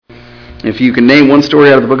If you can name one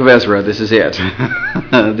story out of the book of Ezra, this is it.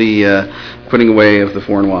 The putting away of the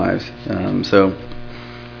foreign wives. So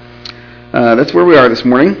that's where we are this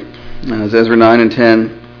morning. It's Ezra 9 and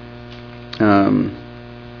 10.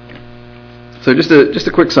 So just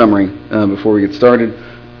a quick summary before we get started.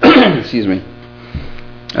 Excuse me.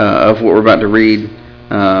 Of what we're about to read.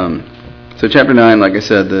 So chapter 9, like I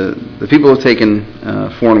said, the people have taken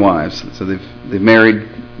foreign wives. So they've married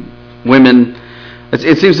women.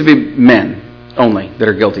 It seems to be men only that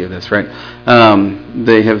are guilty of this, right?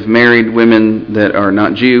 They have married women that are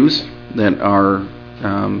not Jews, that are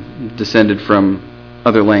descended from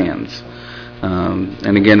other lands.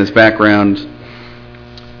 And again, as background,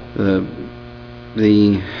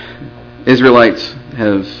 the Israelites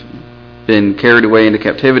have been carried away into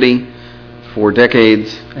captivity for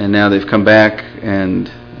decades, and now they've come back, and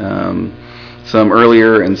some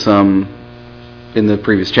earlier and some in the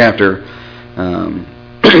previous chapter.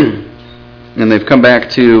 And they've come back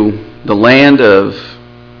to the land of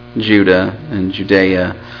Judah and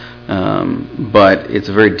Judea, but it's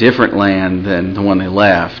a very different land than the one they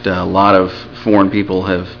left. A lot of foreign people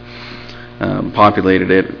have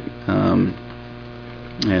populated it.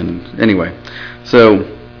 And anyway, so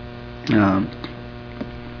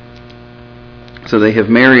they have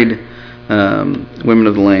married women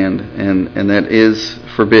of the land, and that is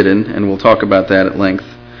forbidden, and we'll talk about that at length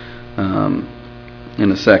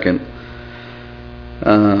in a second.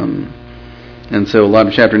 And so a lot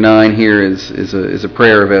of chapter 9 here is a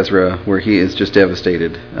prayer of Ezra where he is just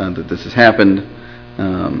devastated that this has happened,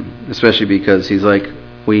 especially because he's like,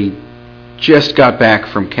 we just got back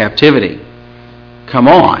from captivity. Come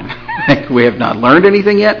on. We have not learned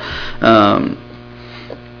anything yet.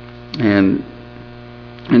 And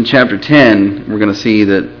in chapter 10, we're going to see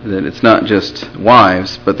that it's not just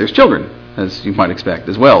wives, but there's children, as you might expect,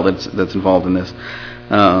 as well, that's involved in this.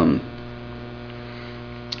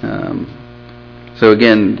 So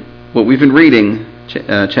again, what we've been reading,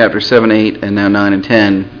 chapter 7, 8, and now 9 and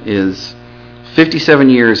 10, is 57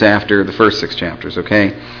 years after the first 6 chapters,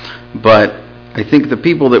 okay? But I think the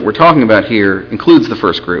people that we're talking about here includes the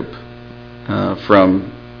first group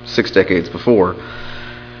from 6 decades before,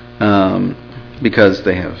 because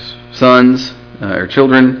they have sons or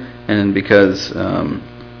children, and because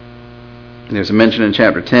there's a mention in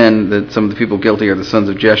chapter 10 that some of the people guilty are the sons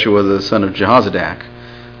of Jeshua, the son of Jehozadak.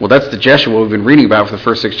 Well, that's the Jeshua we've been reading about for the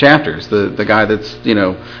first 6 chapters, the guy that's,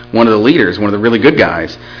 one of the leaders, one of the really good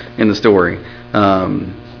guys in the story.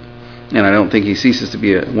 And I don't think he ceases to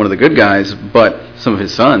be one of the good guys, but some of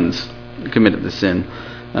his sons committed the sin.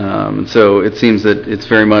 And so it seems that it's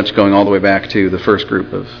very much going all the way back to the first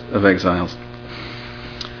group of exiles.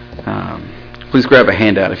 Please grab a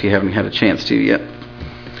handout if you haven't had a chance to yet.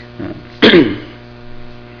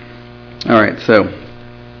 All right, so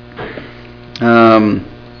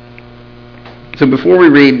before we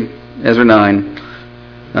read Ezra 9,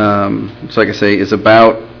 so like I say, is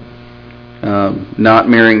about not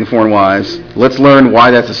marrying the foreign wives. Let's learn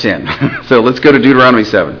why that's a sin. So let's go to Deuteronomy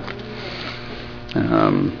 7.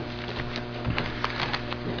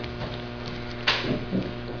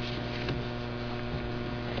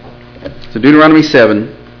 So Deuteronomy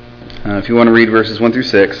 7, if you want to read verses 1 through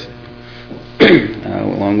 6,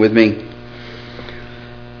 along with me.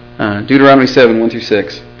 Deuteronomy 7, 1 through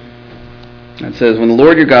 6. It says, when the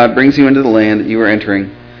Lord your God brings you into the land that you are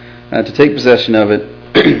entering, to take possession of it.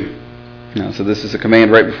 So this is a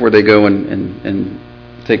command right before they go and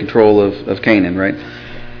take control of Canaan, right?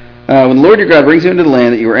 When the Lord your God brings you into the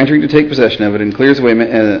land that you are entering to take possession of it, and clears away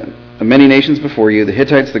many nations before you, the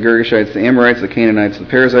Hittites, the Girgashites, the Amorites, the Canaanites, the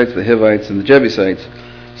Perizzites, the Hivites, and the Jebusites,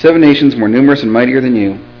 7 nations more numerous and mightier than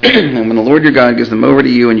you. And when the Lord your God gives them over to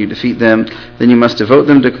you and you defeat them, then you must devote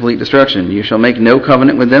them to complete destruction. You shall make no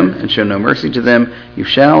covenant with them and show no mercy to them. You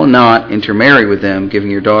shall not intermarry with them, giving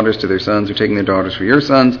your daughters to their sons or taking their daughters for your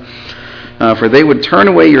sons. For they would turn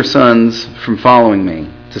away your sons from following me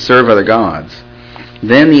to serve other gods.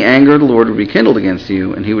 Then the anger of the Lord would be kindled against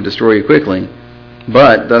you, and he would destroy you quickly.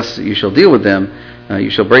 But thus you shall deal with them. You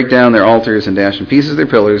shall break down their altars and dash in pieces their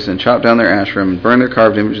pillars and chop down their Asherim and burn their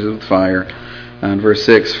carved images with fire. And verse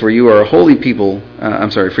 6, for you are a holy people,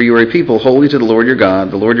 for you are a people holy to the Lord your God.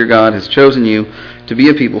 The Lord your God has chosen you to be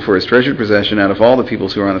a people for his treasured possession out of all the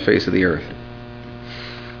peoples who are on the face of the earth.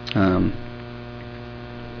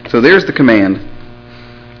 So there's the command.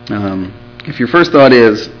 If your first thought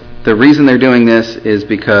is the reason they're doing this is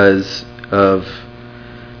because of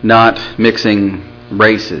not mixing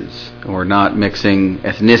races or not mixing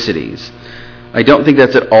ethnicities, I don't think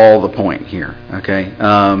that's at all the point here. Okay,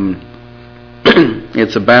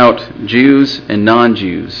 it's about Jews and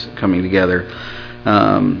non-Jews coming together.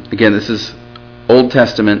 Again, this is Old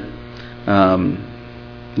Testament.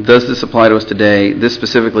 Does this apply to us today? This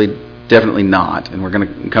specifically, definitely not, and we're going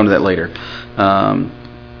to come to that later.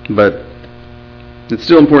 But it's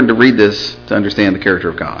still important to read this to understand the character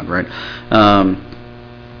of God, right?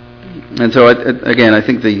 And so, again, I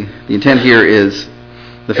think the intent here is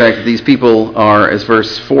the fact that these people are, as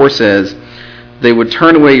verse 4 says, they would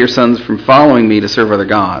turn away your sons from following me to serve other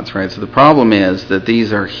gods, right? So the problem is that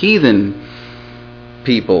these are heathen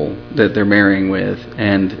people that they're marrying with,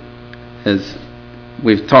 and as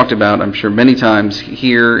we've talked about, I'm sure, many times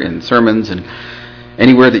here in sermons and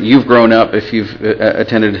anywhere that you've grown up, if you've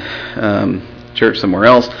attended church somewhere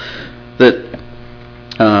else, that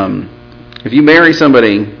if you marry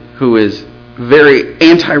somebody who is very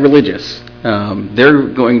anti-religious, they're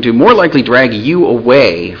going to more likely drag you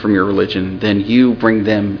away from your religion than you bring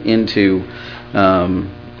them into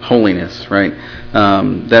holiness, right?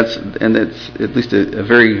 That's at least a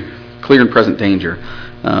very clear and present danger.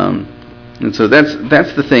 And so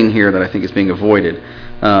that's the thing here that I think is being avoided.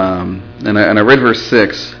 And I read verse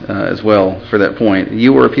 6 as well for that point.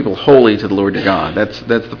 You are a people holy to the Lord your God. That's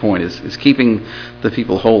the point, is keeping the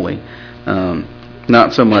people holy.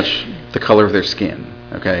 Not so much the color of their skin.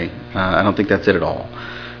 Okay, I don't think that's it at all.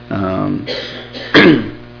 And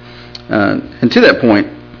to that point,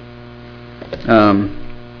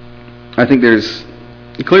 I think there's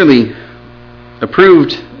clearly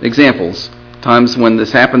approved examples, times when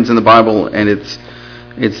this happens in the Bible and it's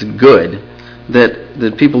good,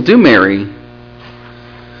 that people do marry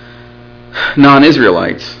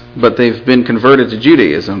non-Israelites, but they've been converted to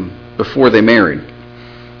Judaism before they married.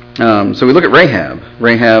 So we look at Rahab.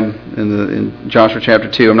 Rahab in Joshua chapter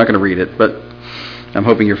 2. I'm not going to read it, but I'm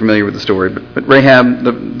hoping you're familiar with the story. But Rahab,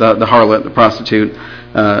 the harlot, the prostitute,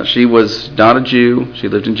 she was not a Jew. She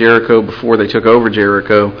lived in Jericho before they took over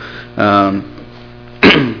Jericho.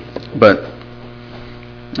 But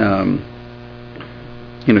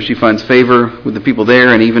she finds favor with the people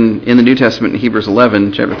there, and even in the New Testament, in Hebrews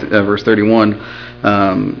 11, verse 31,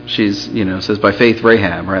 she's says by faith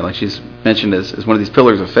Rahab, right? Like she's mentioned as one of these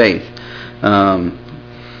pillars of faith.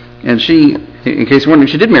 And she, in case you're wondering,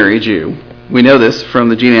 she did marry a Jew. We know this from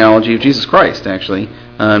the genealogy of Jesus Christ, actually,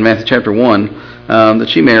 in Matthew chapter 1, that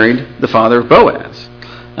she married the father of Boaz.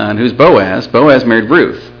 And who's Boaz? Boaz married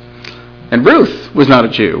Ruth. And Ruth was not a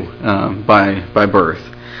Jew by birth.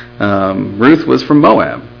 Ruth was from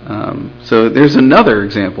Moab. So there's another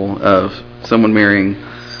example of someone marrying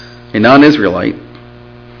a non-Israelite,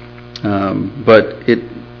 but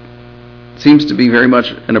it seems to be very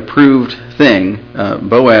much an approved thing.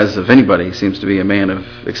 Boaz, if anybody, seems to be a man of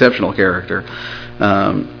exceptional character.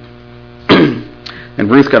 And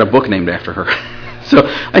Ruth got a book named after her. So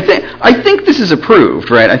I think this is approved,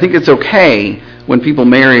 right? I think it's okay when people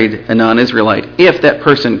married a non-Israelite if that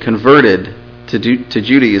person converted to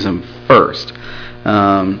Judaism first.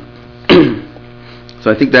 So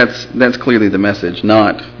I think that's clearly the message,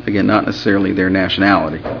 not necessarily their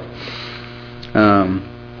nationality.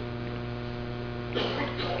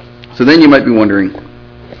 So then you might be wondering,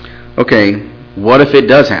 okay, what if it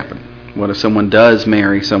does happen? What if someone does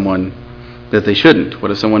marry someone that they shouldn't? What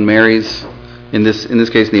if someone marries, in this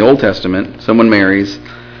case in the Old Testament, someone marries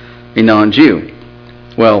a non-Jew?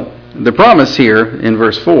 Well, the promise here in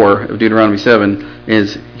verse 4 of Deuteronomy 7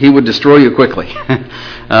 is he would destroy you quickly.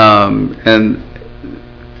 And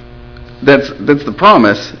that's the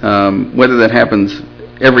promise. Whether that happens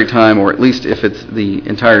every time, or at least if it's the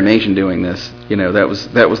entire nation doing this,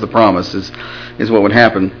 that was the promise, is what would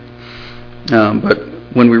happen. But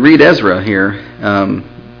when we read Ezra here,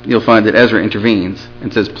 you'll find that Ezra intervenes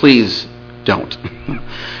and says, please don't.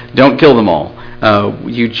 Don't kill them all.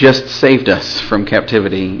 You just saved us from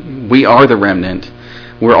captivity. We are the remnant.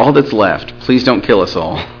 We're all that's left. Please don't kill us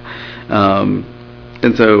all.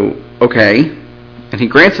 And so, okay. And he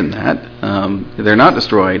grants them that. They're not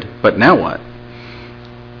destroyed, but now what?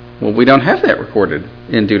 Well, we don't have that recorded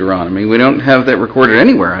in Deuteronomy. We don't have that recorded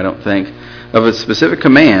anywhere, I don't think, of a specific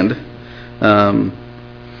command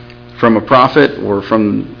from a prophet or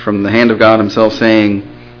from the hand of God himself saying,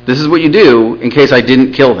 this is what you do in case I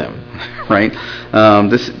didn't kill them, right?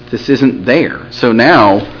 This isn't there. So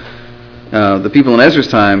now the people in Ezra's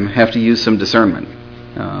time have to use some discernment.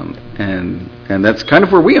 And that's kind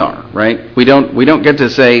of where we are, right? We don't get to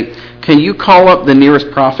say, can you call up the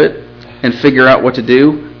nearest prophet and figure out what to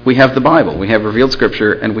do? We have the Bible, we have revealed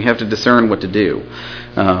Scripture, and we have to discern what to do.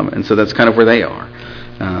 And so that's kind of where they are.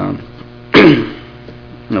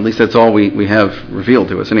 At least that's all we have revealed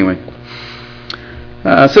to us anyway.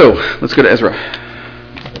 So let's go to Ezra,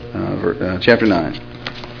 chapter 9.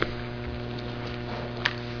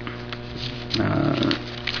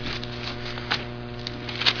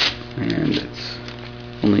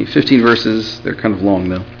 15 verses. They're kind of long,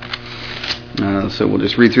 though. So we'll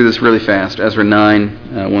just read through this really fast. Ezra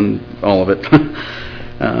 9, all of it.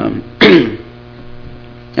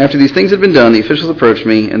 After these things had been done, the officials approached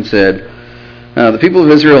me and said, the people of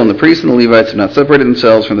Israel and the priests and the Levites have not separated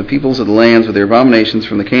themselves from the peoples of the lands with their abominations,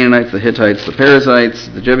 from the Canaanites, the Hittites, the Perizzites,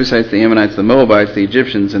 the Jebusites, the Ammonites, the Moabites, the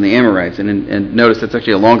Egyptians, and the Amorites. And notice that's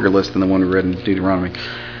actually a longer list than the one we read in Deuteronomy.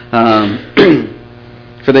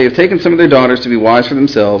 For they have taken some of their daughters to be wives for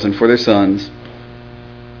themselves and for their sons.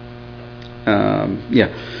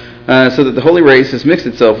 So that the holy race has mixed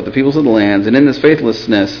itself with the peoples of the lands, and in this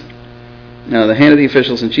faithlessness, the hand of the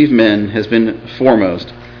officials and chief men has been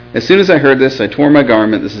foremost. As soon as I heard this, I tore my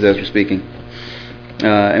garment, this is Ezra speaking,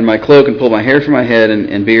 and my cloak, and pulled my hair from my head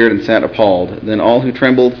and beard, and sat appalled. Then all who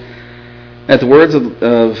trembled at the words of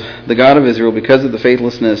the God of Israel, because of the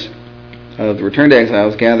faithlessness of the returned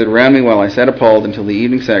exiles, gathered around me while I sat appalled until the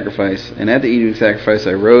evening sacrifice. And at the evening sacrifice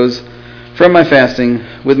I rose from my fasting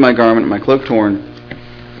with my garment and my cloak torn,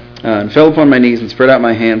 and fell upon my knees and spread out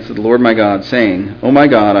my hands to the Lord my God, saying, O my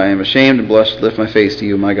God, I am ashamed and blush to lift my face to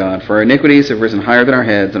you, my God, for our iniquities have risen higher than our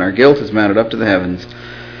heads, and our guilt has mounted up to the heavens.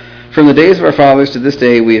 From the days of our fathers to this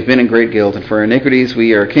day we have been in great guilt, and for our iniquities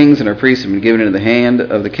our kings and our priests have been given into the hand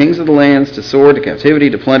of the kings of the lands, to sword, to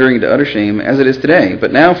captivity, to plundering, to utter shame, as it is today.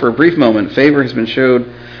 But now for a brief moment favor has been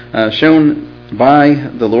shown by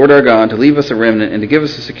the Lord our God to leave us a remnant and to give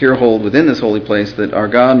us a secure hold within this holy place, that our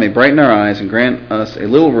God may brighten our eyes and grant us a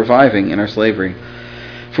little reviving in our slavery.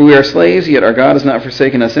 For we are slaves, yet our God has not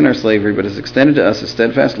forsaken us in our slavery, but has extended to us a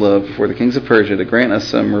steadfast love before the kings of Persia, to grant us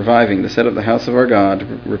some reviving, to set up the house of our God, to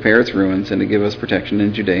repair its ruins, and to give us protection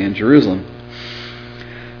in Judea and Jerusalem.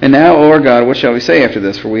 And now, O our God, what shall we say after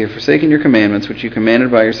this? For we have forsaken your commandments, which you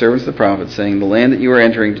commanded by your servants the prophets, saying, the land that you are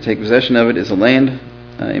entering to take possession of it is a land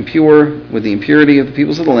impure with the impurity of the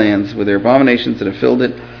peoples of the lands, with their abominations that have filled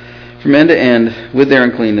it from end to end with their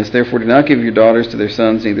uncleanness. Therefore do not give your daughters to their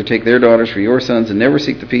sons, neither take their daughters for your sons, and never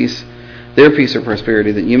seek their peace or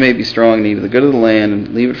prosperity, that you may be strong and eat of the good of the land,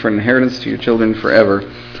 and leave it for an inheritance to your children forever.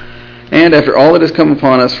 And after all that has come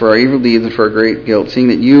upon us for our evil deeds and for our great guilt, seeing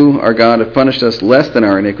that you, our God, have punished us less than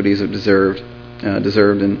our iniquities have deserved, and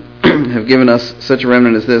have given us such a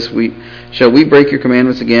remnant as this, shall we break your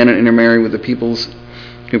commandments again and intermarry with the peoples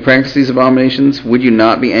who practice these abominations? Would you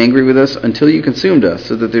not be angry with us until you consumed us,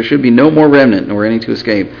 so that there should be no more remnant, nor any to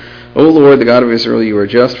escape? O Lord, the God of Israel, you are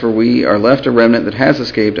just, for we are left a remnant that has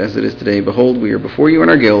escaped, as it is today. Behold, we are before you in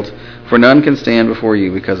our guilt, for none can stand before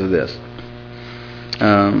you because of this.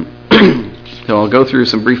 So I'll go through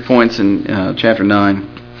some brief points in chapter 9,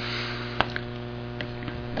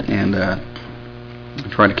 and I'll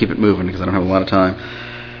try to keep it moving because I don't have a lot of time.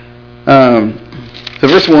 So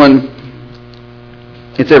verse 1,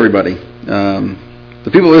 it's everybody. The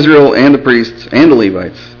people of Israel and the priests and the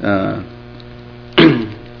Levites are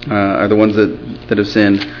the ones that have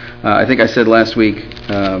sinned. I think I said last week,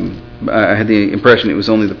 I had the impression it was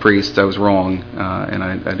only the priests. I was wrong, and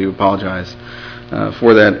I do apologize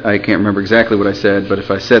for that. I can't remember exactly what I said, but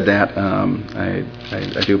if I said that, I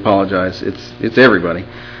do apologize. It's everybody.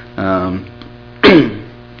 Now,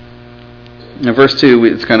 verse 2,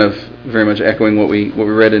 it's kind of very much echoing what we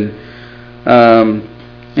read in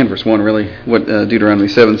verse 1, really, what Deuteronomy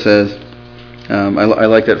 7 says. I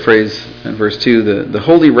like that phrase in verse 2, the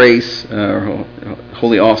holy race, or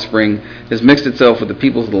holy offspring, has mixed itself with the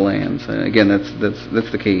peoples of the lands. Again,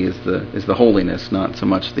 that's the key, is the holiness, not so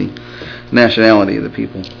much the nationality of the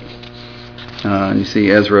people. And you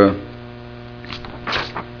see Ezra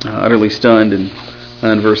utterly stunned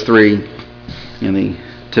in verse 3, in the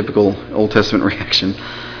typical Old Testament reaction.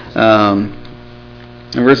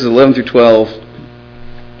 In verses 11 through 12,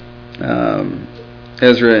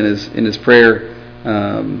 Ezra in his prayer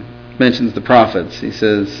mentions the prophets. He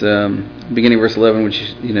says, beginning verse 11, which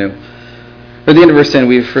at the end of verse 10,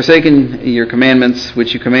 we've forsaken your commandments,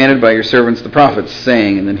 which you commanded by your servants the prophets,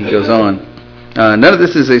 saying, and then he goes on. None of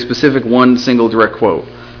this is a specific one single direct quote.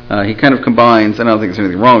 He kind of combines, and I don't think there's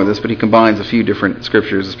anything wrong with this, but he combines a few different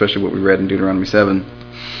scriptures, especially what we read in Deuteronomy 7.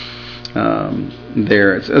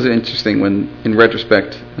 There, it's interesting when, in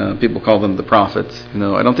retrospect, people call them the prophets.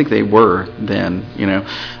 I don't think they were then,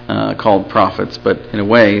 called prophets, but in a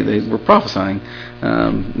way they were prophesying.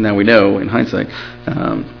 Now we know in hindsight.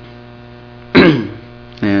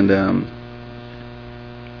 And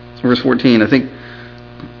verse 14, I think,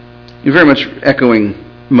 you're very much echoing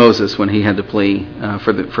Moses when he had to plea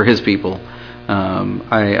for his people.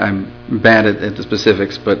 I'm bad at the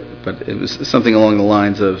specifics, but it was something along the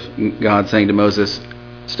lines of God saying to Moses,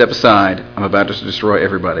 "Step aside, I'm about to destroy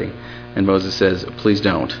everybody." And Moses says, "Please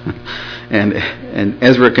don't." And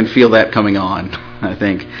Ezra can feel that coming on. I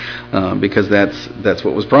think, because that's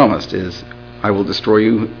what was promised, is I will destroy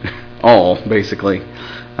you all, basically,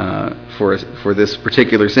 for this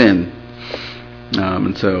particular sin.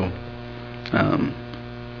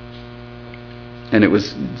 And it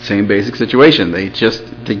was the same basic situation. They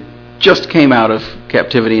just came out of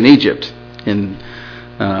captivity in Egypt in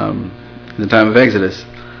the time of Exodus,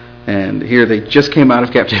 and here they just came out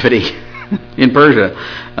of captivity in Persia,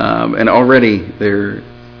 and already they're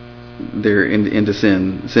into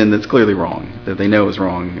sin that's clearly wrong, that they know is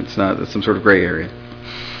wrong. It's some sort of gray area.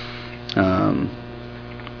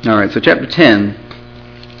 All right, so chapter 10,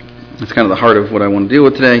 it's kind of the heart of what I want to deal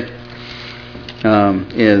with today,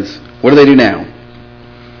 is what do they do now?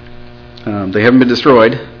 They haven't been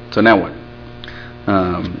destroyed, so now what?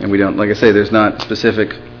 And we don't, like I say, there's not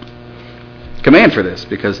specific command for this,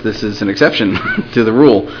 because this is an exception to the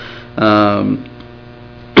rule.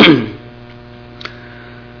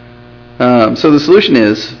 So the solution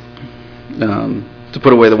is to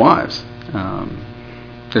put away the wives.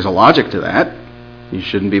 There's a logic to that. You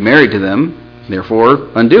shouldn't be married to them, therefore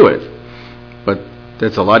undo it. But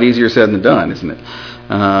that's a lot easier said than done, isn't it?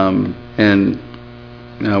 And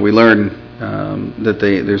we learn that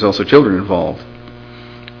there's also children involved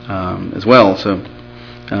as well. So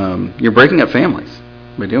you're breaking up families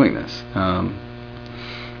by doing this.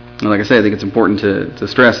 And like I say, I think it's important to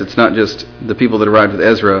stress it's not just the people that arrived with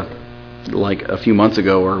Ezra like a few months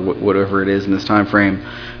ago or whatever it is in this time frame.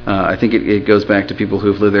 I think it goes back to people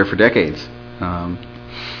who've lived there for decades.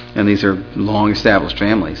 And these are long established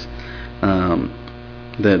families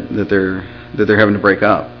that they're having to break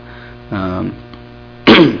up.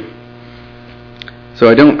 So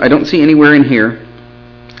I don't see anywhere in here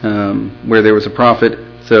where there was a prophet.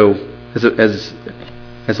 So as a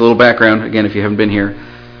little background, again, if you haven't been here,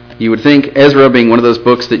 you would think Ezra, being one of those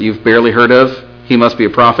books that you've barely heard of, he must be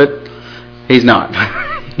a prophet. He's not.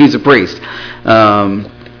 He's a priest.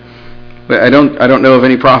 But I don't know of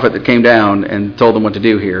any prophet that came down and told them what to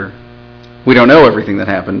do here. We don't know everything that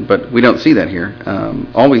happened, but we don't see that here.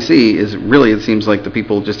 All we see is really it seems like the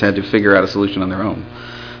people just had to figure out a solution on their own.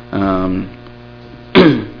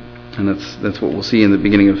 And that's what we'll see in the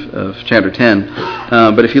beginning of chapter 10.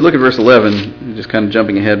 But if you look at verse 11, just kind of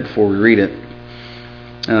jumping ahead before we read it,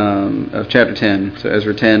 of chapter 10, so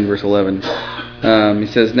Ezra 10, verse 11, he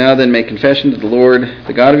says, "Now then make confession to the Lord,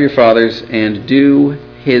 the God of your fathers, and do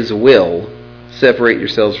his will. Separate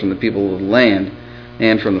yourselves from the people of the land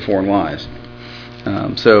and from the foreign wives."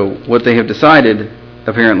 So what they have decided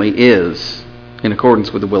apparently is in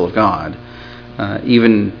accordance with the will of God,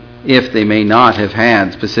 even if they may not have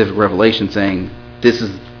had specific revelation saying, this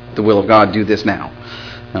is the will of God, do this now.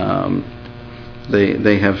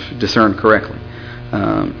 They have discerned correctly.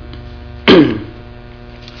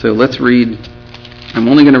 So let's read. I'm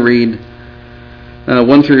only going to read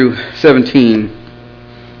 1 through 17.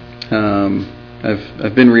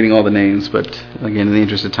 I've been reading all the names, but again, in the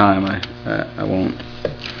interest of time, I won't.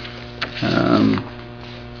 I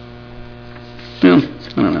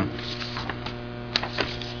don't know.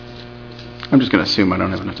 I'm just going to assume I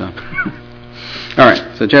don't have enough time. All right,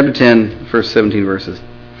 so chapter 10, first 17 verses.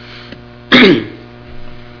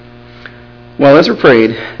 While Ezra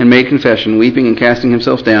prayed and made confession, weeping and casting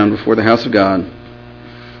himself down before the house of God,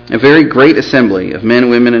 a very great assembly of men,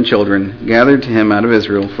 women, and children gathered to him out of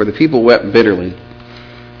Israel, for the people wept bitterly.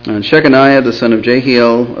 And Shechaniah, the son of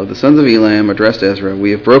Jehiel, of the sons of Elam, addressed Ezra,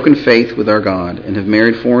 "We have broken faith with our God, and have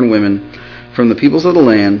married foreign women from the peoples of the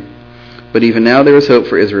land. But even now there is hope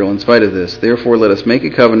for Israel in spite of this. Therefore let us make a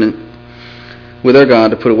covenant with our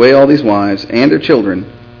God to put away all these wives and their children,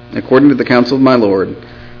 according to the counsel of my Lord,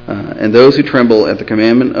 and those who tremble at the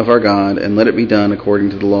commandment of our God, and let it be done according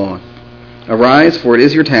to the law. Arise, for it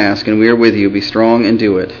is your task, and we are with you. Be strong and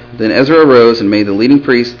do it." Then Ezra arose and made the leading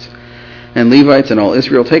priests and Levites and all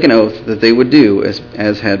Israel take an oath that they would do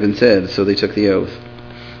as had been said. So they took the oath.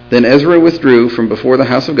 Then Ezra withdrew from before the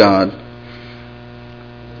house of God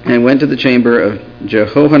and went to the chamber of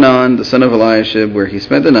Jehohanan, the son of Eliashib, where he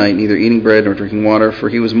spent the night, neither eating bread nor drinking water, for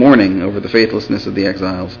he was mourning over the faithlessness of the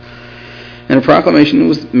exiles. And a proclamation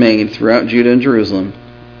was made throughout Judah and Jerusalem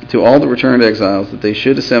to all the returned exiles that they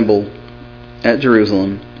should assemble at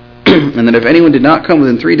Jerusalem, and that if anyone did not come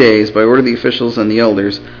within 3 days, by order of the officials and the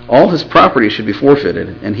elders, all his property should be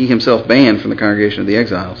forfeited, and he himself banned from the congregation of the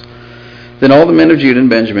exiles. Then all the men of Judah and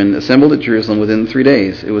Benjamin assembled at Jerusalem within 3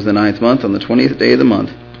 days. It was the 9th month, on the 20th day of the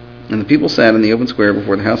month. And the people sat in the open square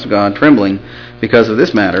before the house of God, trembling because of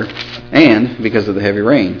this matter, and because of the heavy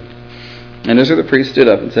rain. And Ezra the priest stood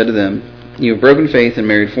up and said to them, "You have broken faith and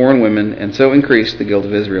married foreign women, and so increased the guilt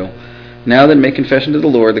of Israel. Now then make confession to the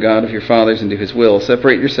Lord, the God of your fathers, and do his will.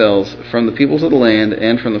 Separate yourselves from the peoples of the land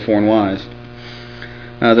and from the foreign wives.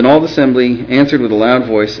 Then all the assembly answered with a loud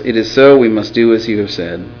voice, It is so, we must do as you have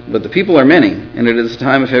said. But the people are many, and it is a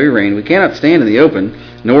time of heavy rain. We cannot stand in the open,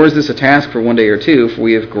 nor is this a task for 1 day or 2, for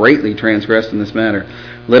we have greatly transgressed in this matter.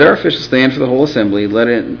 Let our officials stand for the whole assembly.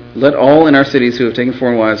 Let all in our cities who have taken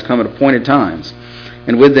foreign wives come at appointed times,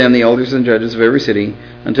 and with them the elders and judges of every city,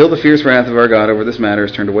 until the fierce wrath of our God over this matter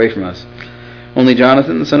is turned away from us. Only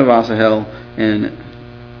Jonathan the son of Asahel and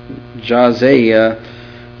Jahzeiah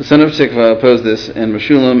the son of Tikvah opposed this, and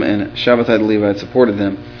Meshullam and Shabbatai the Levite supported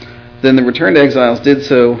them. Then the returned exiles did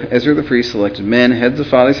so. Ezra the priest selected men, heads of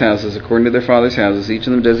fathers' houses, according to their fathers' houses, each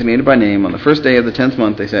of them designated by name. On the first day of the 10th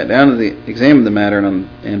month they sat down to examine the matter,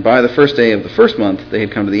 and by the first day of the first month they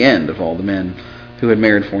had come to the end of all the men who had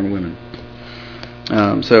married foreign women.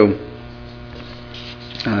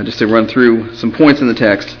 Just to run through some points in the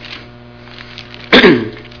text,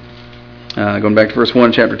 going back to verse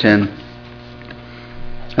 1, chapter 10.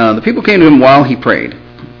 The people came to him while he prayed.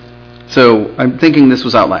 So I'm thinking this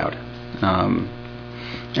was out loud,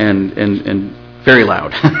 and very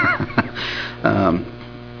loud.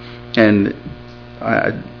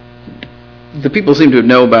 The people seem to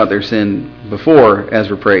know about their sin before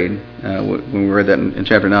Ezra prayed, when we read that in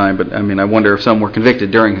chapter 9. But I mean, I wonder if some were convicted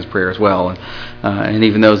during his prayer as well, and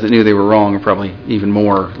even those that knew they were wrong are probably even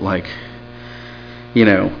more like,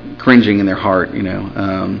 cringing in their heart.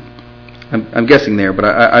 I'm guessing there,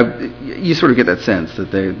 but you sort of get that sense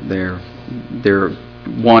that they're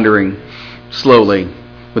wandering slowly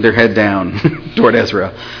with their head down toward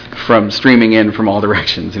Ezra, streaming in from all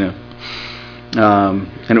directions, and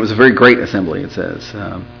it was a very great assembly, it says.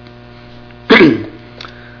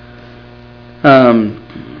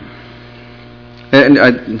 And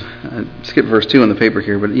I skipped verse 2 on the paper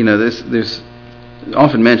here, but there's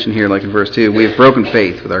often mentioned here, like in verse 2, we have broken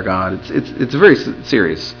faith with our God. It's a very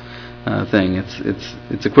serious thing.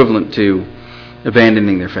 It's equivalent to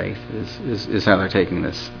abandoning their faith is how they're taking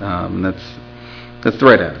this, and that's the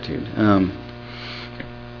right attitude.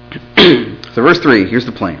 So verse 3, here's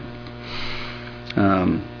the plan,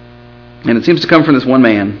 and it seems to come from this one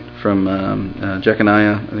man from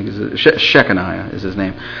Jeconiah. I think Shechaniah is his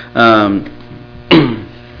name,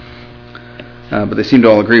 but they seem to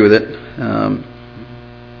all agree with it.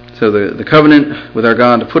 So the covenant with our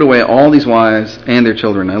God to put away all these wives and their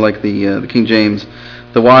children. I like the King James,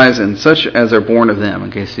 the wives and such as are born of them,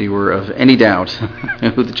 in case you were of any doubt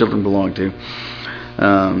who the children belonged to,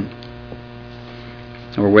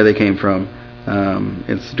 or where they came from.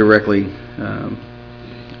 It's directly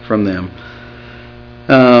from them.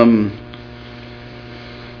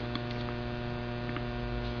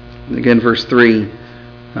 Again, verse 3.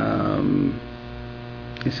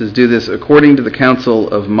 He says, do this according to the counsel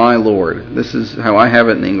of my Lord. This is how I have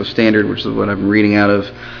it in the English Standard, which is what I've been reading out of.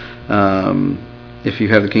 If you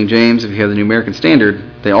have the King James, if you have the New American Standard,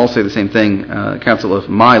 they all say the same thing, counsel of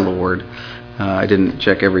my Lord. I didn't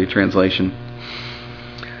check every translation.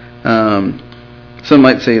 Some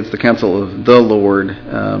might say it's the counsel of the Lord.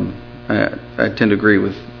 I tend to agree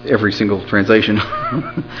with every single translation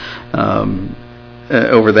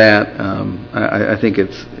over that. I think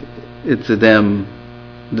it's them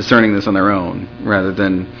discerning this on their own, rather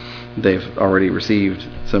than they've already received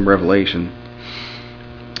some revelation.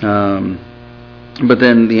 But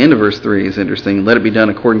then the end of verse 3 is interesting. Let it be done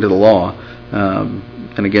according to the law.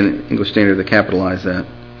 And again, English Standard, they capitalize that.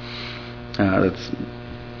 That's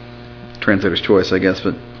translator's choice, I guess.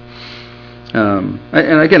 But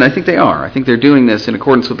and again, I think they are. I think they're doing this in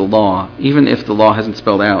accordance with the law, even if the law hasn't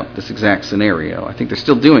spelled out this exact scenario. I think they're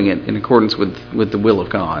still doing it in accordance with the will of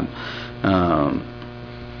God.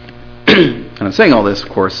 And I'm saying all this, of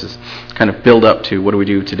course, is kind of build up to what do we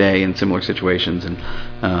do today in similar situations, and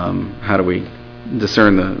how do we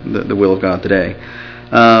discern the will of God today.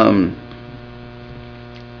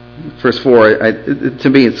 Verse 4, to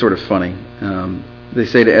me it's sort of funny. They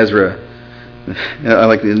say to Ezra, I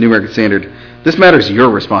like the New American Standard, this matter is your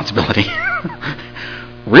responsibility.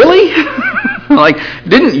 Really? Like,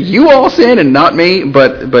 didn't you all sin and not me?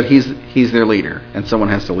 But he's their leader, and someone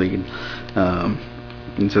has to lead.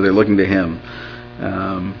 And so they're looking to him.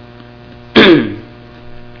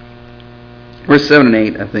 Verse 7 and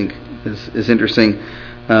 8, I think, is interesting.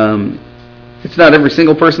 It's not every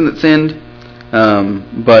single person that sinned,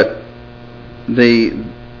 but the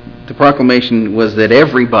proclamation was that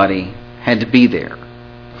everybody had to be there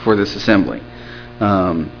for this assembly.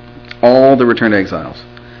 All the returned exiles.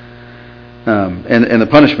 And the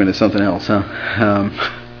punishment is something else, huh?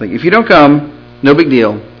 Like, if you don't come, no big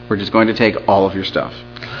deal. We're just going to take all of your stuff.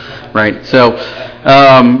 right? So,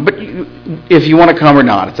 but if you want to come or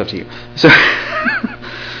not, it's up to you. So,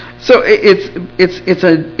 so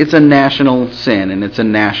it's a national sin, and it's a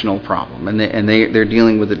national problem, and they're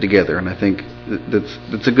dealing with it together. And I think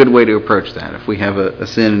that's a good way to approach that. If we have a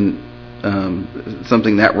sin,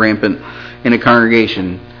 something that rampant in a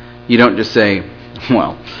congregation, you don't just say,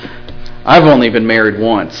 "Well, I've only been married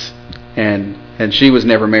once, and she was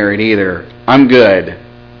never married either. I'm good.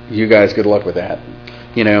 You guys, good luck with that."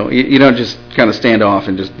 You know, you don't just kind of stand off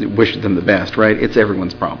and just wish them the best, right? It's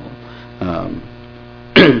everyone's problem.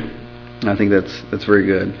 I think that's very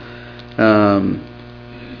good.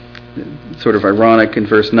 Sort of ironic in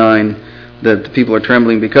verse 9 that the people are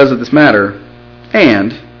trembling because of this matter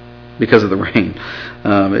and because of the rain.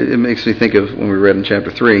 It makes me think of when we read in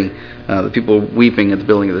chapter 3, the people weeping at the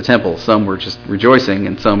building of the temple. Some were just rejoicing,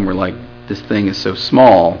 and some were like, this thing is so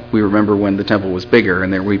small. We remember when the temple was bigger,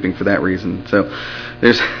 and they're weeping for that reason. So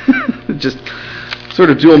there's just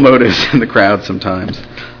sort of dual motives in the crowd sometimes.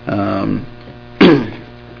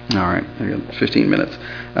 All right, I got 15 minutes.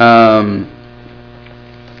 And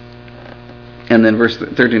then verse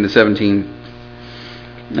 13 to 17,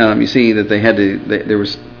 you see that there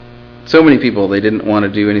was so many people, they didn't want to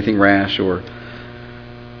do anything rash or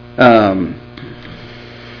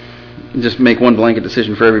just make one blanket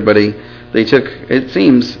decision for everybody. They took, it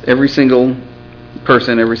seems, every single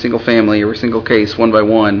person, every single family, every single case, one by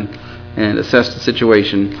one, and assessed the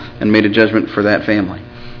situation and made a judgment for that family.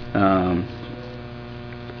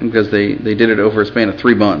 Because they did it over a span of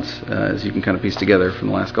 3 months, as you can kind of piece together from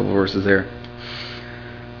the last couple of verses there.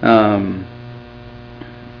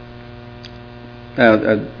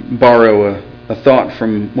 I borrow a thought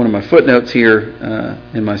from one of my footnotes here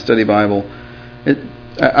in my study Bible.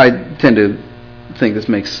 I tend to think this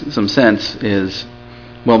makes some sense, is,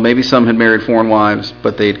 well, maybe some had married foreign wives,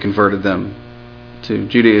 but they had converted them to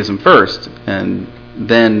Judaism first, and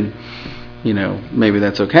then, you know, maybe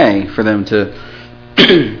that's okay for them to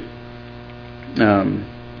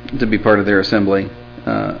be part of their assembly,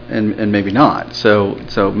 and maybe not. So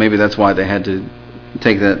maybe that's why they had to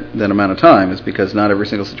take that amount of time, is because not every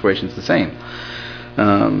single situation is the same.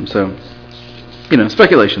 So, you know,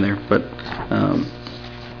 speculation there, but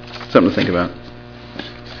something to think about.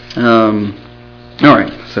 All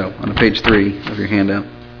right, so on to page 3 of your handout.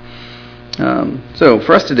 So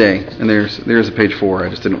for us today, and there's a page 4. I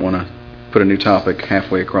just didn't want to put a new topic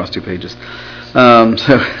halfway across 2 pages.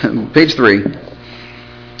 So page 3.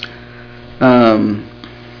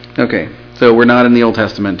 Okay, so we're not in the Old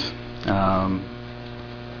Testament.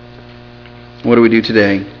 What do we do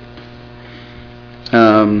today?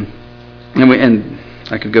 And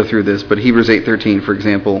I could go through this, but Hebrews 8:13, for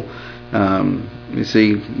example, you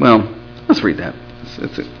see. Well, let's read that.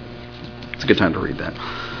 It's a good time to read that.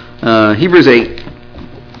 Hebrews 8.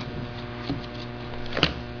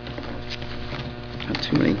 Not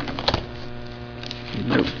too many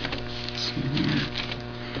notes.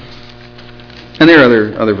 And there are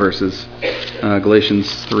other verses.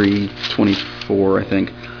 Galatians 3:24, I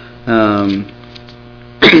think.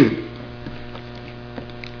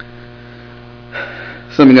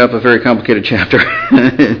 Summing up a very complicated chapter.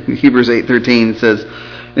 Hebrews 8:13 says,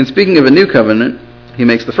 "In speaking of a new covenant, he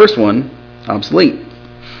makes the first one obsolete,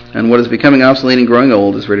 and what is becoming obsolete and growing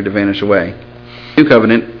old is ready to vanish away." New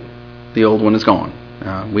covenant, the old one is gone.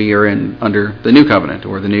 We are under the new covenant,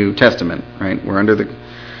 or the New Testament, right? We're under the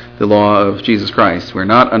law of Jesus Christ. We're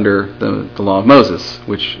not under the law of Moses,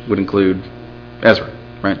 which would include Ezra,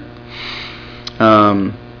 right?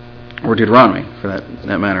 Or Deuteronomy, for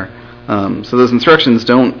that matter. So those instructions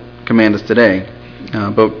don't command us today,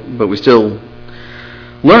 but we still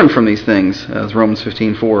learn from these things, as Romans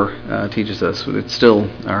 15:4 teaches us. It's still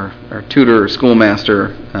our tutor or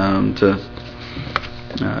schoolmaster to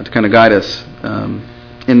kind of guide us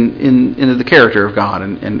into the character of God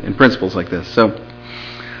and principles like this. So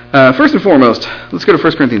first and foremost, let's go to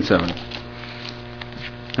 1 Corinthians 7.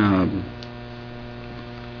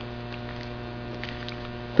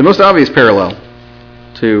 The most obvious parallel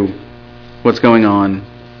to what's going on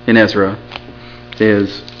in Ezra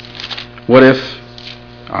is, what if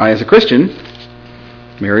I, as a Christian,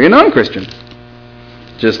 marry a non-Christian?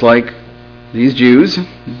 Just like these Jews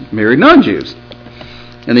married non-Jews.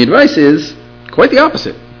 And the advice is quite the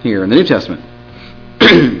opposite here in the New Testament.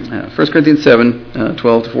 1 Corinthians 7,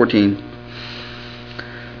 12 to 14.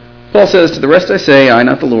 Paul says, "To the rest I say, I,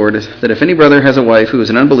 not the Lord, that if any brother has a wife who is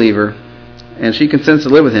an unbeliever, and she consents to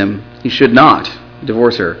live with him, he should not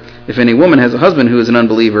divorce her. If any woman has a husband who is an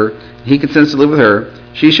unbeliever, and he consents to live with her,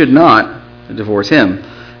 she should not divorce him.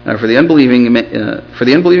 For the unbelieving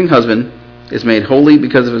husband is made holy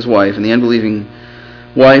because of his wife, and the unbelieving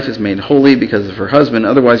wife is made holy because of her husband.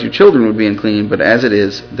 Otherwise your children would be unclean, but as it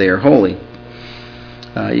is, they are holy.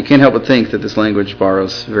 You can't help but think that this language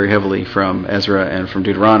borrows very heavily from Ezra and from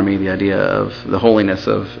Deuteronomy, the idea of the holiness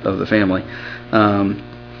of the family.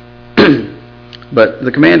 But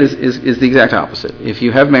the command is the exact opposite. If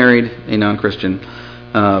you have married a non-Christian,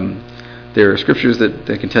 there are scriptures that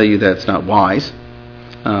can tell you that's not wise.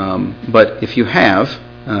 But if you have,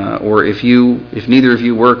 or if neither of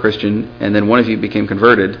you were a Christian and then one of you became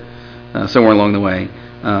converted somewhere along the way,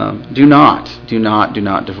 do not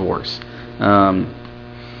divorce.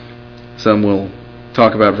 Some will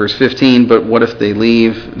talk about verse 15, but what if they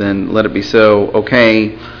leave? Then let it be so.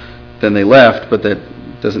 Okay, then they left, but that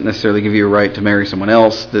doesn't necessarily give you a right to marry someone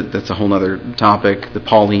else. That's a whole other topic, the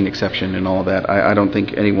Pauline exception and all of that. I don't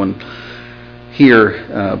think anyone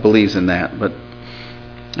here believes in that, but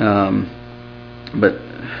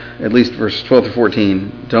at least verse 12 to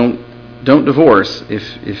 14, don't divorce if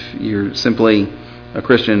you're simply a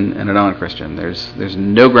Christian and a non-Christian. There's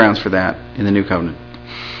no grounds for that in the New Covenant.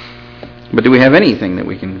 But do we have anything that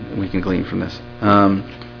we can glean from this?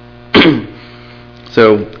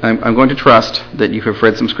 So I'm going to trust that you have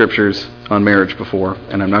read some scriptures on marriage before,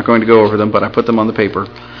 and I'm not going to go over them, but I put them on the paper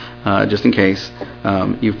just in case.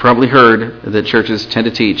 You've probably heard that churches tend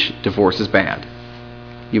to teach divorce is bad.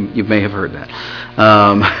 You may have heard that.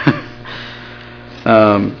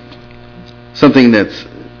 Something that's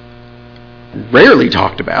rarely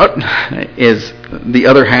talked about is the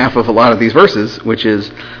other half of a lot of these verses, which is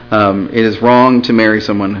it is wrong to marry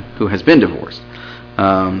someone who has been divorced.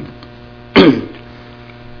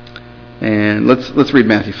 And let's read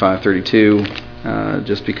Matthew 5:32,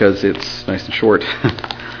 just because it's nice and short.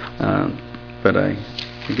 But I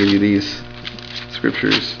give you these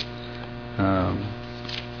scriptures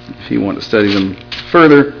if you want to study them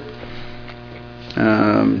further.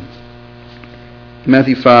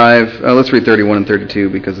 Matthew 5, let's read 31 and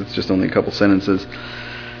 32 because it's just only a couple sentences.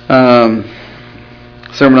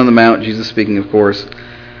 Sermon on the Mount, Jesus speaking, of course.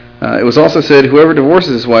 It was also said, whoever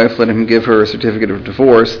divorces his wife, let him give her a certificate of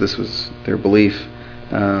divorce. This was their belief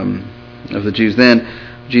of the Jews then.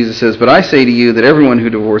 Jesus says, but I say to you that everyone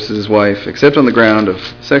who divorces his wife, except on the ground of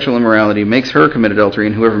sexual immorality, makes her commit adultery,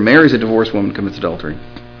 and whoever marries a divorced woman commits adultery.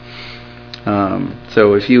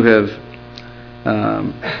 So if you have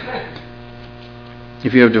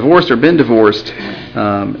divorced or been divorced,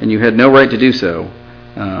 and you had no right to do so,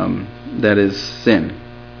 that is sin.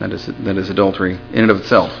 That is adultery in and of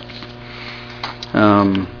itself.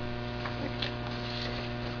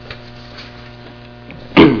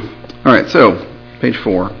 All right, so page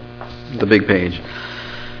 4, the big page.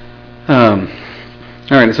 All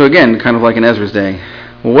right, so again, kind of like in Ezra's day.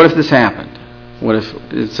 Well, what if this happened? What if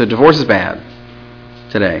divorce is bad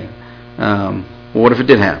today? Well, what if it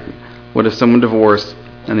did happen? What if someone divorced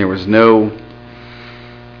and there was no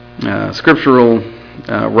scriptural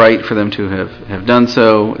right for them to have done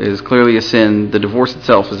so? It is clearly a sin. The divorce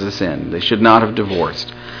itself is a sin. They should not have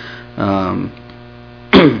divorced.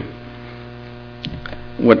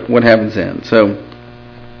 What happens then? So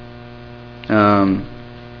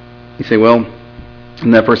you say, well,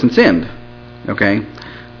 and that person sinned. Okay,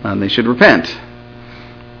 they should repent.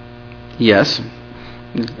 Yes.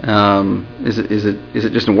 Is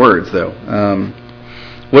it just in words though?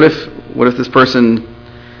 What if this person?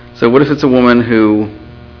 So what if it's a woman who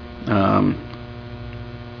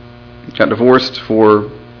got divorced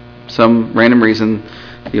for some random reason,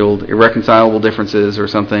 the old irreconcilable differences or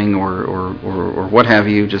something, or what have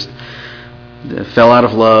you, just fell out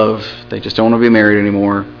of love. They just don't want to be married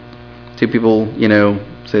anymore. Two people,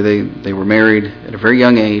 say they were married at a very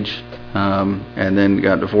young age, and then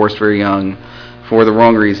got divorced very young for the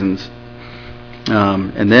wrong reasons,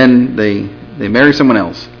 and then they marry someone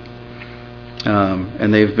else,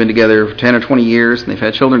 and they've been together for 10 or 20 years, and they've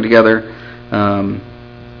had children together.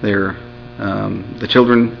 The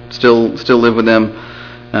children still live with them,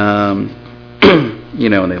 and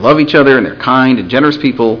they love each other, and they're kind and generous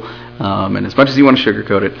people, and as much as you want to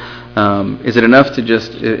sugarcoat it, is it enough to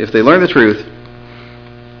just, if they learn the truth,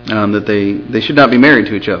 that they should not be married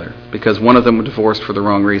to each other because one of them was divorced for the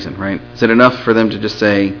wrong reason, right? Is it enough for them to just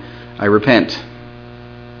say, I repent,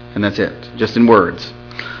 and that's it, just in words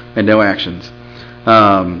and no actions?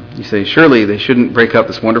 You say, surely they shouldn't break up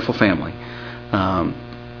this wonderful family.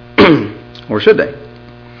 Or should they?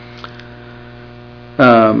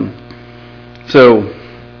 So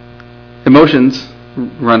emotions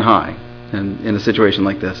run high in a situation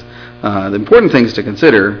like this. The important things to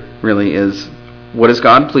consider really is, what is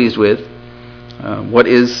God pleased with? What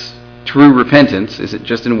is true repentance? Is it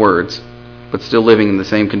just in words, but still living in the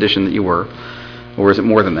same condition that you were? Or is it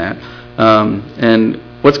more than that? And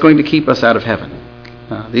what's going to keep us out of heaven?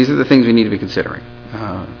 These are the things we need to be considering.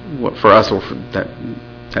 For us, or for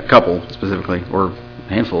that couple specifically, or a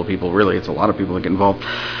handful of people, really. It's a lot of people that get involved.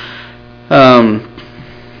 I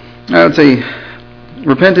would say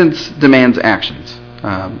repentance demands actions.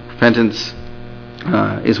 Repentance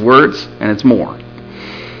is words, and it's more.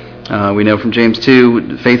 We know from James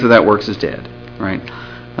 2, faith without works is dead, right?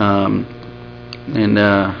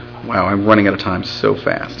 Wow, I'm running out of time so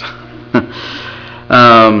fast.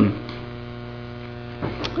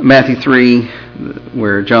 Matthew 3,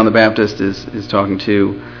 where John the Baptist is talking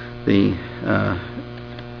to the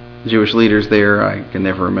Jewish leaders there. I can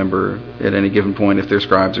never remember at any given point if they're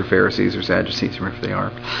scribes or Pharisees or Sadducees or if they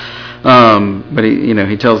are. But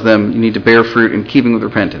he tells them you need to bear fruit in keeping with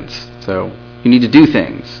repentance. So you need to do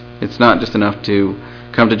things. It's not just enough to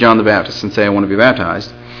come to John the Baptist and say, I want to be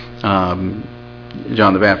baptized.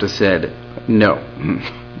 John the Baptist said, no,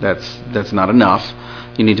 that's not enough.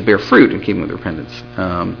 You need to bear fruit in keeping with repentance.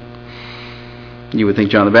 You would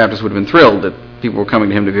think John the Baptist would have been thrilled that people were coming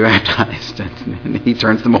to him to be baptized, and he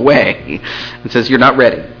turns them away and says, you're not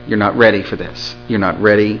ready. You're not ready for this. You're not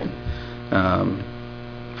ready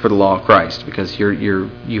for the law of Christ because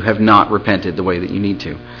you have not repented the way that you need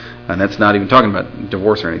to. And that's not even talking about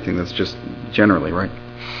divorce or anything. That's just generally, right?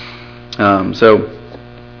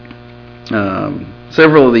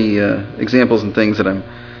 Several of the examples and things that I'm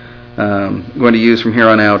going to use from here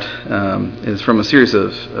on out is from a series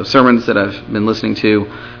of sermons that I've been listening to.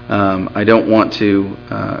 I don't want to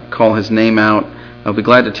call his name out. I'll be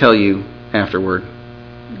glad to tell you afterward,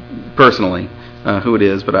 personally, who it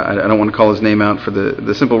is, but I don't want to call his name out for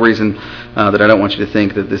the simple reason that I don't want you to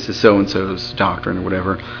think that this is so-and-so's doctrine or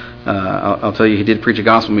whatever. I'll tell you, he did preach a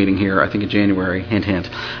gospel meeting here, I think in January, hint, hint.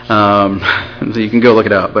 So you can go look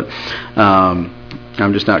it up, but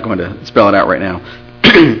I'm just not going to spell it out right now.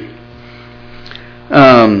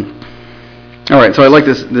 All right, so I like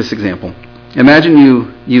this example.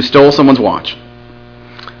 Imagine you stole someone's watch.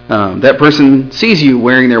 That person sees you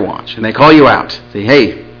wearing their watch, and they call you out. Say,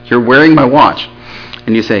 hey, you're wearing my watch.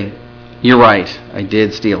 And you say, you're right, I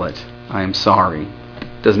did steal it. I am sorry.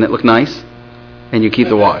 Doesn't it look nice? And you keep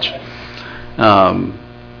the watch.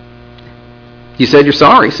 You said you're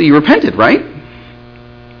sorry, so you repented, right?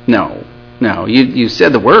 No, you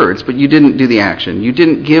said the words, but you didn't do the action. You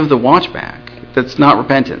didn't give the watch back. That's not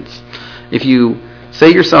repentance. If you say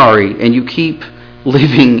you're sorry and you keep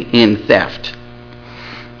living in theft,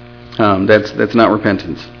 that's not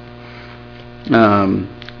repentance. 1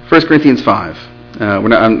 Corinthians 5. I'm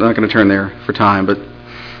not going to turn there for time, but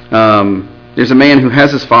there's a man who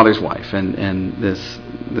has his father's wife, and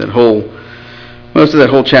most of that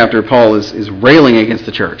whole chapter, Paul is railing against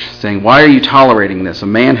the church, saying, why are you tolerating this? A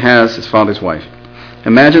man has his father's wife.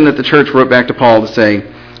 Imagine that the church wrote back to Paul to say,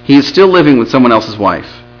 he is still living with someone else's wife,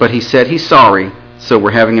 but he said he's sorry, so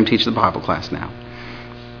we're having him teach the Bible class now.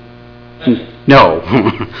 No.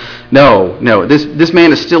 This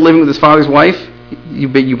man is still living with his father's wife.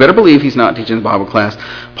 You better believe he's not teaching the Bible class.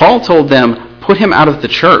 Paul told them, put him out of the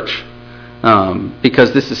church,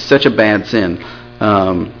 because this is such a bad sin.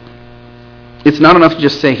 It's not enough to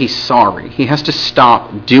just say he's sorry. He has to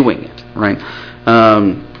stop doing it, right?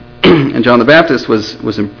 And John the Baptist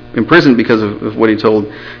was imprisoned because of what he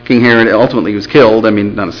told King Herod. Ultimately, he was killed. I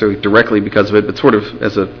mean, not necessarily directly because of it, but sort of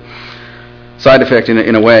as a side effect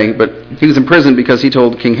in a way. But he was imprisoned because he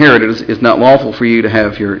told King Herod, it's not lawful for you to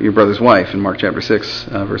have your brother's wife, in Mark chapter 6,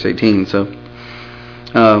 verse 18. So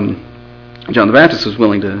John the Baptist was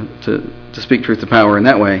willing to speak truth to power in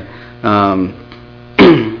that way.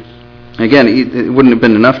 Again, it wouldn't have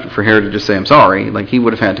been enough for Herod to just say, I'm sorry. Like, he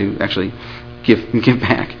would have had to actually give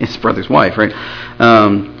back his brother's wife, right?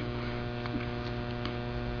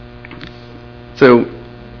 So,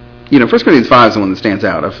 1 Corinthians 5 is the one that stands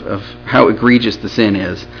out of how egregious the sin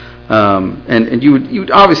is. And you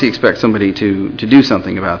would obviously expect somebody to do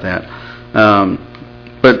something about that.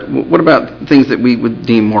 But what about things that we would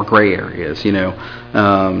deem more gray areas,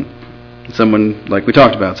 someone, like we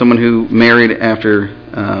talked about, someone who married after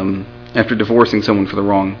divorcing someone for the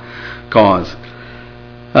wrong cause.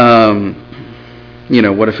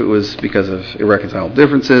 What if it was because of irreconcilable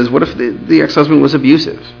differences? What if the ex-husband was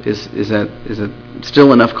abusive? Is that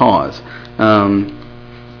still enough cause?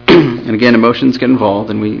 And again, emotions get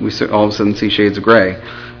involved, and we all of a sudden see shades of gray.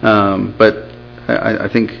 But I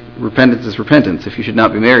think repentance is repentance. If you should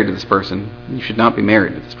not be married to this person, you should not be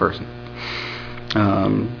married to this person.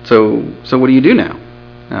 So what do you do now?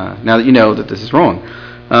 Now that you know that this is wrong?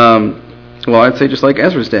 Well, I'd say just like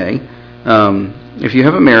Ezra's day, if you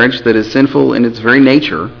have a marriage that is sinful in its very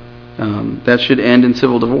nature, that should end in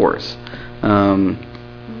civil divorce.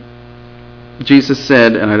 Jesus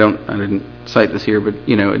said, and I didn't cite this here, but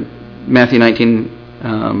Matthew 19,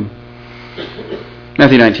 I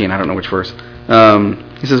don't know which verse.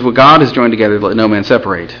 He says, "What God has joined together, let no man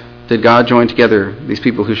separate." Did God join together these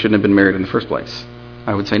people who shouldn't have been married in the first place?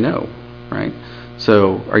 I would say no, right?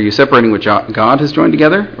 So, are you separating what God has joined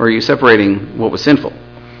together, or are you separating what was sinful?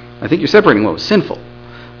 I think you're separating what was sinful.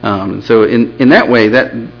 So, in that way,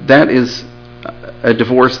 that is a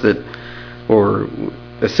divorce or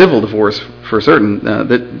a civil divorce for certain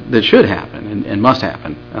that should happen and must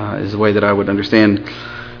happen, is the way that I would understand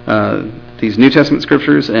these New Testament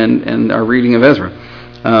scriptures and our reading of Ezra.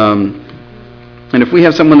 And if we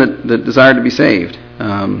have someone that desired to be saved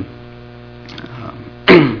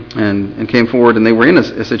and came forward and they were in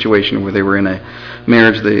a situation where they were in a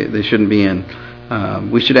marriage they shouldn't be in,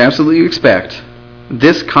 we should absolutely expect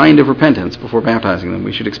this kind of repentance before baptizing them.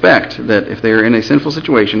 We should expect that if they are in a sinful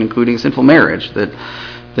situation, including a sinful marriage,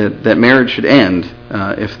 that marriage should end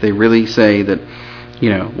if they really say that,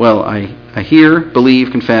 well, I hear,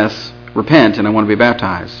 believe, confess, repent, and I want to be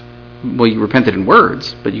baptized. Well, you repented in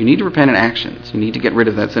words, but you need to repent in actions. You need to get rid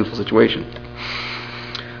of that sinful situation.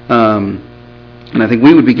 And I think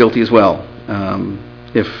we would be guilty as well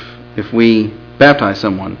if we baptized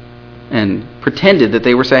someone and pretended that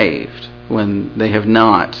they were saved when they have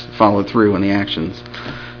not followed through on the actions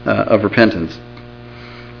of repentance.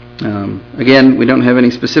 Again, we don't have any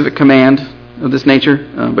specific command of this nature,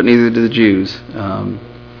 but neither do the Jews.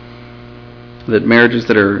 That marriages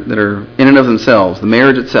that are in and of themselves, the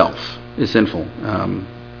marriage itself is sinful,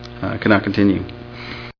 cannot continue.